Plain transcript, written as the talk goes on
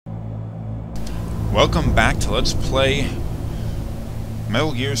Welcome back to Let's Play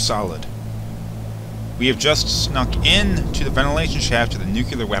Metal Gear Solid. We have just snuck into the ventilation shaft of the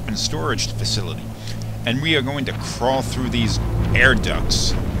nuclear weapons storage facility, and we are going to crawl through these air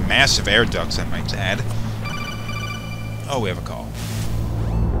ducts. Massive air ducts, I might add. Oh, we have a call.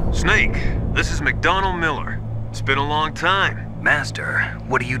 Snake, this is McDonald Miller. It's been a long time. Master,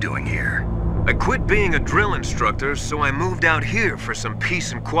 what are you doing here? I quit being a drill instructor, so I moved out here for some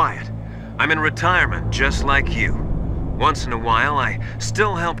peace and quiet. I'm in retirement, just like you. Once in a while, I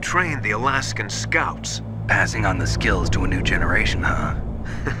still help train the Alaskan Scouts. Passing on the skills to a new generation, huh?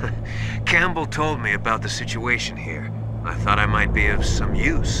 Campbell told me about the situation here. I thought I might be of some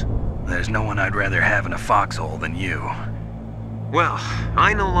use. There's no one I'd rather have in a foxhole than you. Well,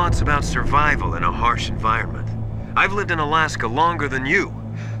 I know lots about survival in a harsh environment. I've lived in Alaska longer than you,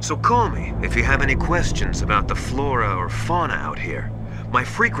 so call me if you have any questions about the flora or fauna out here. My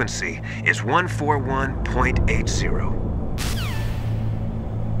frequency is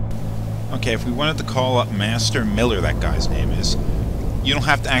 141.80. Okay, if we wanted to call up Master Miller, that guy's name is, you don't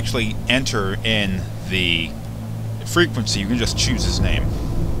have to actually enter in the frequency, you can just choose his name.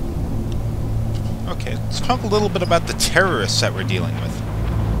 Okay, let's talk a little bit about the terrorists that we're dealing with.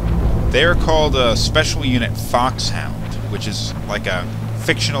 They're called a Special Unit Foxhound, which is like a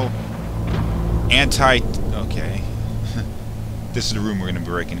fictional okay. This is the room we're going to be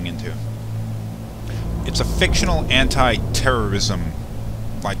breaking into. It's a fictional anti-terrorism,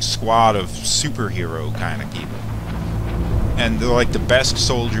 like, squad of superhero kind of people. And they're like the best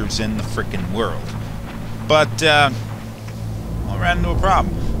soldiers in the frickin' world. But, I ran into a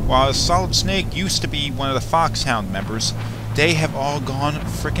problem. While Solid Snake used to be one of the Foxhound members, they have all gone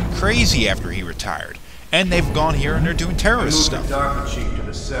frickin' crazy after he retired. And they've gone here and they're doing terrorist stuff. The DARPA chief to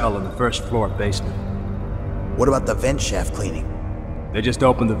the cell in the first floor basement. What about the vent shaft cleaning? They just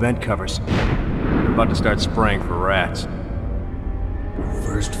opened the vent covers. They're about to start spraying for rats.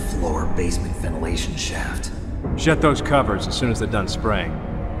 First floor basement ventilation shaft. Shut those covers as soon as they're done spraying.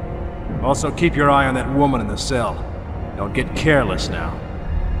 Also, keep your eye on that woman in the cell. Don't get careless now.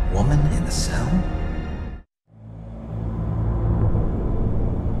 Woman in the cell?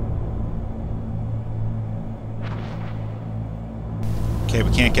 Okay,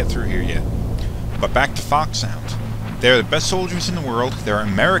 we can't get through here yet. But back to Foxhound. They're the best soldiers in the world. They're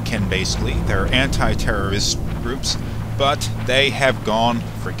American, basically. They're anti-terrorist groups. But they have gone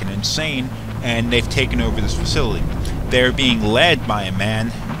freaking insane, and they've taken over this facility. They're being led by a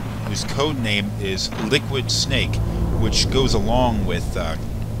man whose code name is Liquid Snake, which goes along with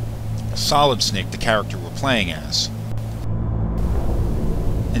Solid Snake, the character we're playing as.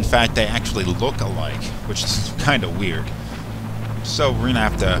 In fact, they actually look alike, which is kind of weird. So we're going to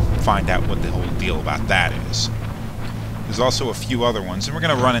have to find out what the whole deal about that is. There's also a few other ones, and we're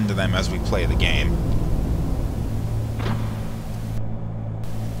going to run into them as we play the game.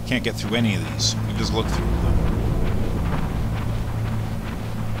 Can't get through any of these. We just look through them.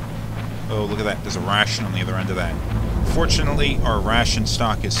 Oh, look at that. There's a ration on the other end of that. Fortunately, our ration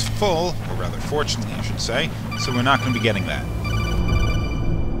stock is full, or rather fortunately, I should say, so we're not going to be getting that.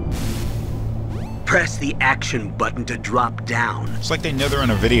 Press the action button to drop down. It's like they know they're in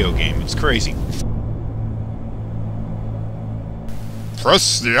a video game. It's crazy.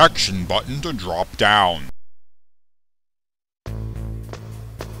 Press the action button to drop down.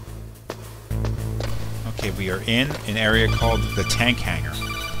 Okay, we are in an area called the tank hangar.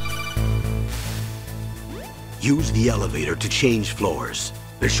 Use the elevator to change floors.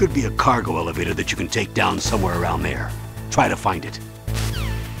 There should be a cargo elevator that you can take down somewhere around there. Try to find it.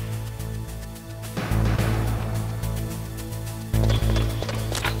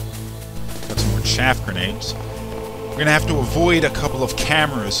 Got some more chaff grenades. We're going to have to avoid a couple of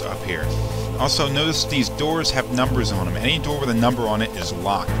cameras up here. Also, notice these doors have numbers on them. Any door with a number on it is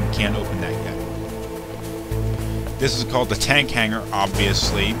locked. You can't open that yet. This is called the tank hangar,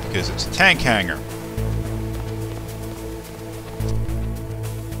 obviously, because it's a tank hangar.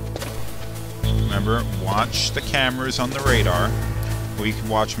 Remember, watch the cameras on the radar, or you can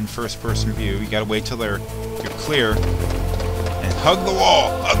watch them in first-person view. You gotta wait till you're clear. And hug the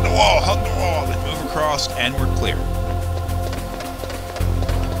wall! Hug the wall! Hug the wall! Then move across, and we're clear.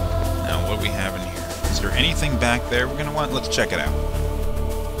 Now, what do we have in here? Is there anything back there we're gonna want? Let's check it out.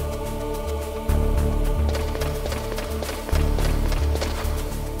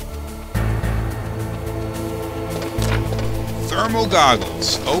 Thermal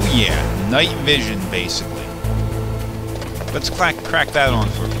goggles. Oh yeah, night vision, basically. Let's crack that on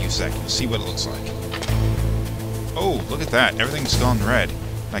for a few seconds, see what it looks like. Oh, look at that. Everything's gone red.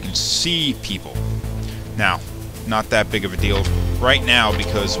 I can see people. Now, not that big of a deal right now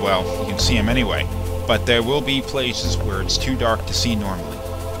because, well, you can see them anyway. but there will be places where it's too dark to see normally.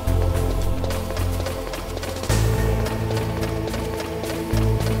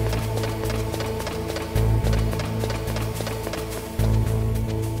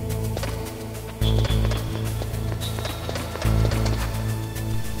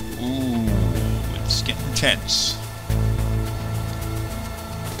 It's getting tense.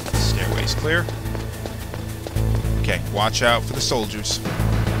 Stairway's clear. Okay, watch out for the soldiers.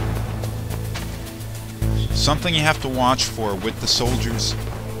 Something you have to watch for with the soldiers,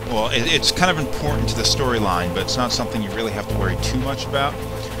 well, it's kind of important to the storyline, but it's not something you really have to worry too much about,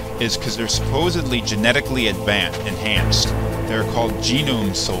 is because they're supposedly genetically enhanced. They're called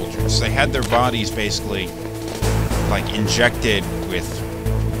genome soldiers. They had their bodies basically, like, injected with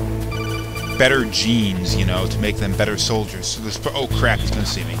better genes, you know, to make them better soldiers. So this, oh crap, he's gonna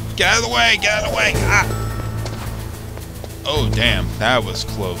see me. Get out of the way! Get out of the way! Ah! Oh damn, that was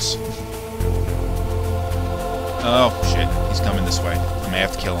close. Oh shit, he's coming this way. I may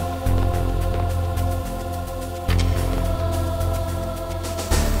have to kill him.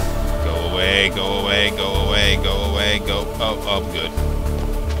 Go away, go away, go away, go away, go. Oh, I'm good.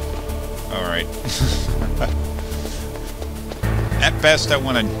 Alright. At best, I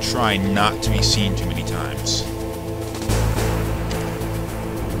want to try not to be seen too many times.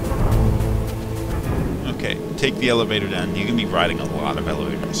 Okay, take the elevator down. You're going to be riding a lot of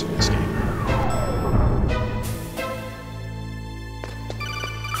elevators in this game.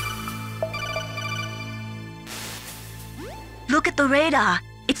 Look at the radar.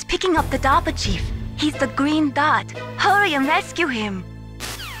 It's picking up the DARPA chief. He's the green dot. Hurry and rescue him.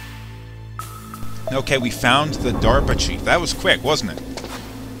 Okay, we found the DARPA chief. That was quick, wasn't it?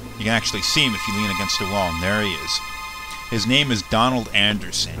 You can actually see him if you lean against the wall, and there he is. His name is Donald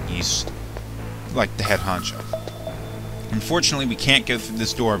Anderson. He's like the head honcho. Unfortunately, we can't get through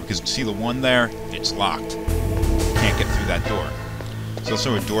this door because, see the one there? It's locked. Can't get through that door. There's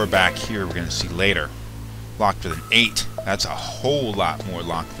also a door back here we're going to see later. Locked with an 8. That's a whole lot more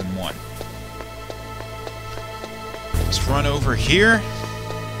locked than 1. Let's run over here.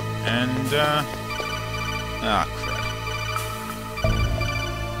 And, ah,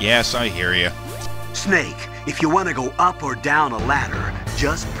 crud. Yes, I hear you. Snake, if you want to go up or down a ladder,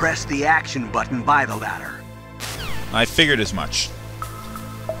 just press the action button by the ladder. I figured as much.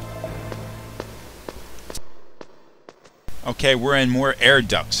 Okay, we're in more air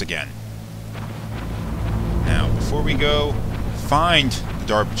ducts again. Now, before we go find the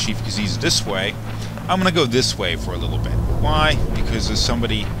DARPA chief, because he's this way, I'm going to go this way for a little bit. Why? Because there's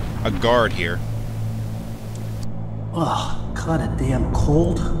somebody, a guard here. Oh, kinda damn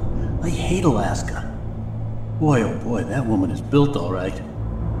cold. I hate Alaska. Boy, oh boy, that woman is built all right.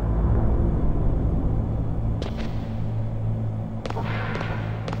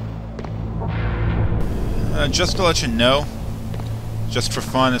 Just to let you know, just for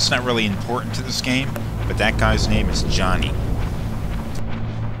fun, it's not really important to this game, but that guy's name is Johnny.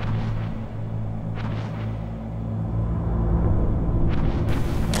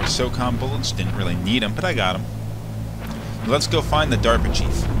 More SOCOM bullets, didn't really need them, but I got them. Let's go find the DARPA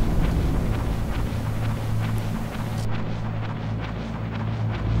chief.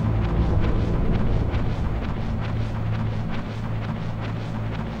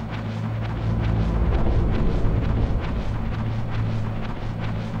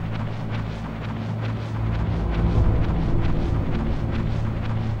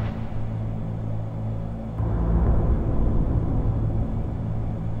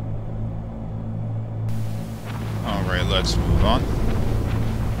 Let's move on.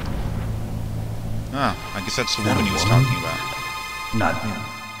 Ah, I guess that's the woman he was talking about. Not him.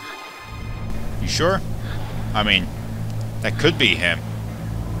 You sure? I mean, that could be him.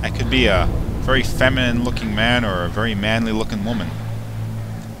 That could be a very feminine-looking man or a very manly-looking woman.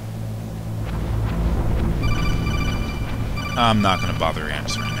 I'm not going to bother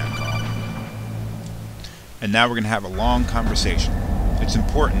answering that call. And now we're going to have a long conversation. It's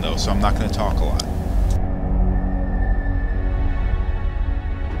important, though, so I'm not going to talk a lot.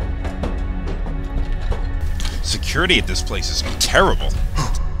 Security at this place is terrible.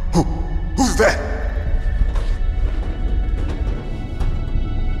 Who's that?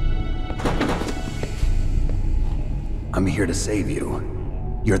 I'm here to save you.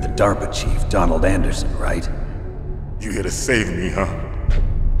 You're the DARPA chief, Donald Anderson, right? You here to save me, huh?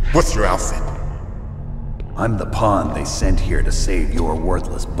 What's your outfit? I'm the pawn they sent here to save your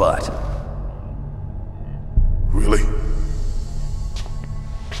worthless butt. Really?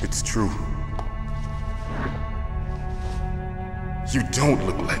 It's true. You don't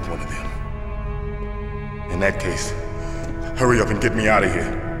look like one of them. In that case, hurry up and get me out of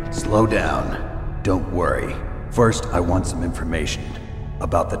here. Slow down. Don't worry. First, I want some information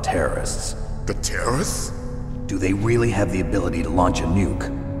about the terrorists. The terrorists? Do they really have the ability to launch a nuke?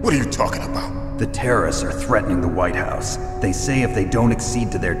 What are you talking about? The terrorists are threatening the White House. They say if they don't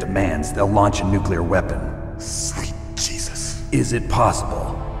accede to their demands, they'll launch a nuclear weapon. Sweet Jesus. Is it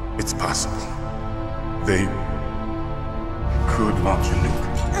possible? It's possible. They could launch a nuke.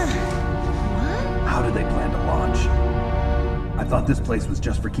 How do they plan to launch? I thought this place was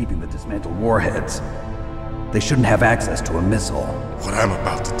just for keeping the dismantled warheads. They shouldn't have access to a missile. What I'm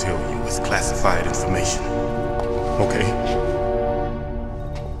about to tell you is classified information. Okay?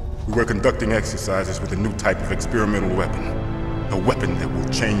 We were conducting exercises with a new type of experimental weapon. A weapon that will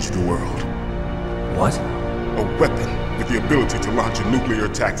change the world. What? A weapon with the ability to launch a nuclear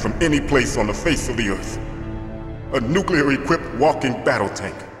attack from any place on the face of the Earth. A nuclear-equipped walking battle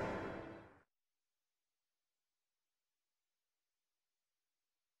tank.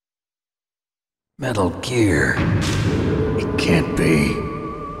 Metal Gear. It can't be.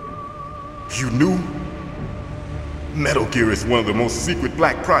 You knew? Metal Gear is one of the most secret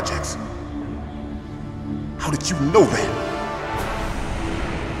black projects. How did you know that?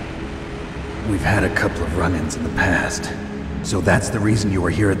 We've had a couple of run-ins in the past. So that's the reason you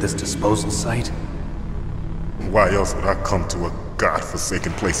were here at this disposal site? Why else would I come to a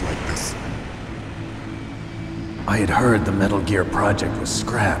godforsaken place like this? I had heard the Metal Gear project was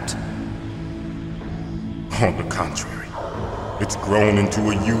scrapped. On the contrary, it's grown into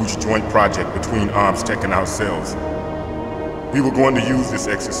a huge joint project between Arms Tech and ourselves. We were going to use this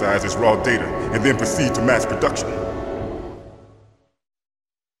exercise as raw data and then proceed to mass production.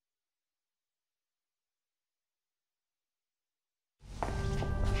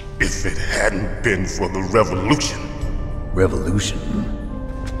 If it hadn't been for the revolution. Revolution?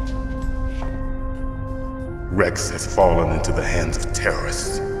 Rex has fallen into the hands of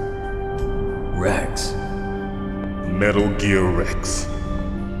terrorists. Rex? Metal Gear Rex.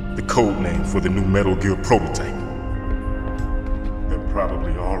 The code name for the new Metal Gear prototype. They're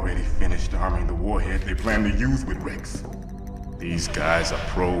probably already finished arming the warhead they plan to use with Rex. These guys are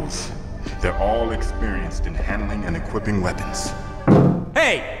pros. They're all experienced in handling and equipping weapons.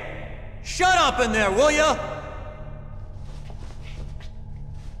 Hey! Shut up in there, will ya?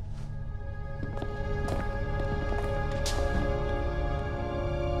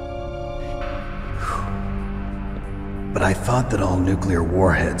 But I thought that all nuclear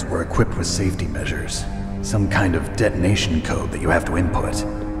warheads were equipped with safety measures. Some kind of detonation code that you have to input.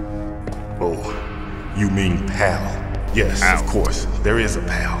 Oh, you mean PAL? Yes, of course, there is a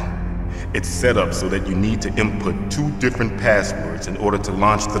PAL. It's set up so that you need to input 2 different passwords in order to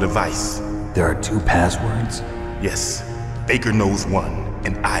launch the device. There are 2 passwords? Yes. Baker knows one,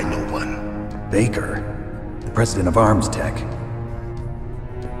 and I know one. Baker? The president of Arms Tech?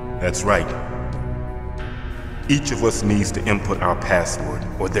 That's right. Each of us needs to input our password,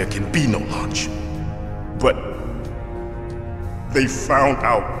 or there can be no launch. But they found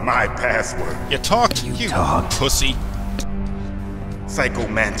out my password. You talked, you talked. Pussy. Psycho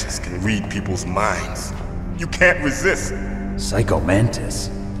Mantis can read people's minds. You can't resist. Psycho Mantis?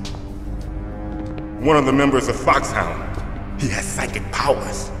 One of the members of Foxhound. He has psychic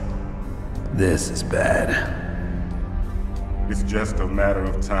powers. This is bad. It's just a matter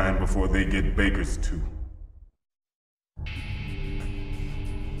of time before they get Baker's too.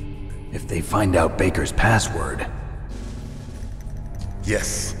 If they find out Baker's password...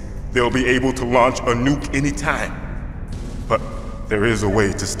 Yes, they'll be able to launch a nuke anytime. But there is a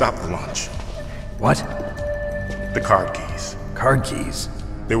way to stop the launch. What? The card keys. Card keys?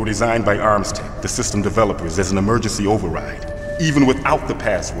 They were designed by Arms Tech, the system developers, as an emergency override. Even without the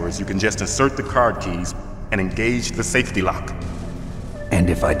passwords, you can just insert the card keys and engage the safety lock. And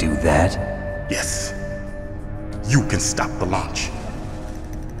if I do that? Yes. You can stop the launch.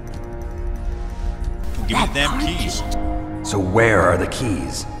 Give me the damn keys. So where are the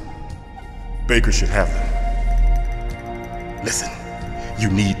keys? Baker should have them. Listen, you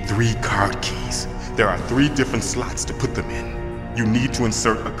need 3 card keys. There are 3 different slots to put them in. You need to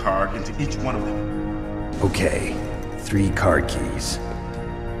insert a card into each one of them. Okay, 3 card keys.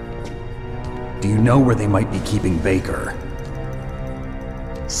 Do you know where they might be keeping Baker?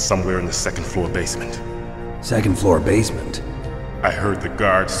 Somewhere in the 2nd floor basement. 2nd floor basement? I heard the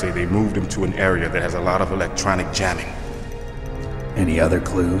guards say they moved him to an area that has a lot of electronic jamming. Any other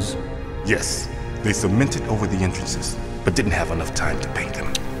clues? Yes. They cemented over the entrances, but didn't have enough time to paint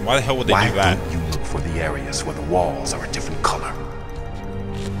them. Why the hell would they do that? Why don't you look for the areas where the walls are a different color?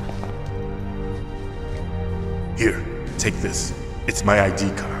 Here, take this. It's my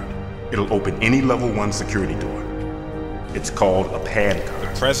ID card. It'll open any level 1 security door. It's called a pan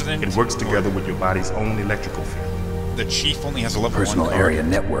card. The president? It works together with your body's own electrical field. The chief only has a level 1 Personal card. area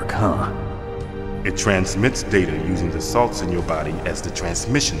network, huh? It transmits data using the salts in your body as the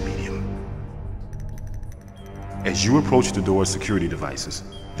transmission medium. As you approach the door's security devices,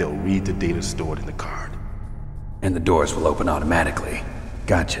 they'll read the data stored in the card. And the doors will open automatically.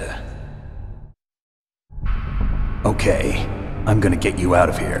 Gotcha. Okay, I'm gonna get you out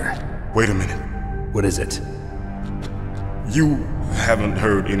of here. Wait a minute. What is it? You haven't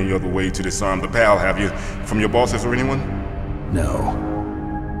heard any other way to disarm the PAL, have you? From your bosses or anyone? No.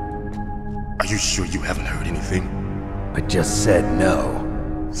 Are you sure you haven't heard anything? I just said no.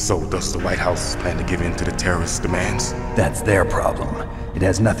 So does the White House plan to give in to the terrorists' demands? That's their problem. It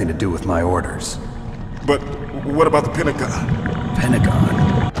has nothing to do with my orders. But what about the Pentagon?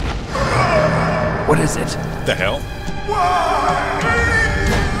 Pentagon? What is it? The hell?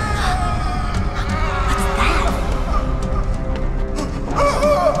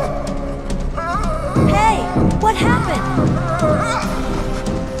 Hey, what happened?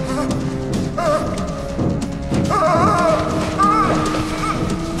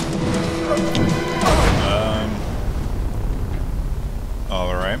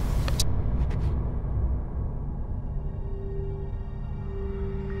 All right.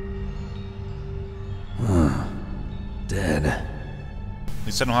 Dead. At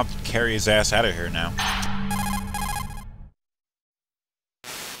least I don't have to carry his ass out of here now.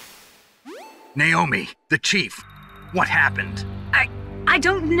 Naomi, the chief. What happened? I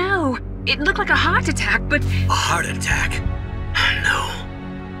don't know. It looked like a heart attack, but... A heart attack?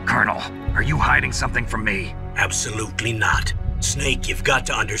 No. Colonel, are you hiding something from me? Absolutely not. Snake, you've got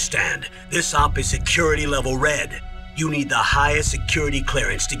to understand. This op is security level red. You need the highest security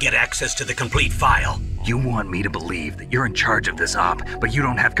clearance to get access to the complete file. You want me to believe that you're in charge of this op, but you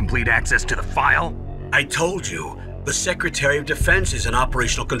don't have complete access to the file? I told you, the Secretary of Defense is in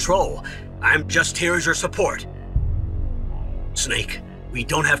operational control. I'm just here as your support. Snake, we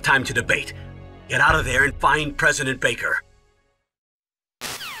don't have time to debate. Get out of there and find President Baker.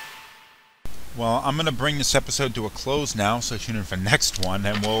 Well, I'm going to bring this episode to a close now, so tune in for the next one,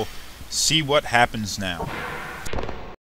 and we'll see what happens now.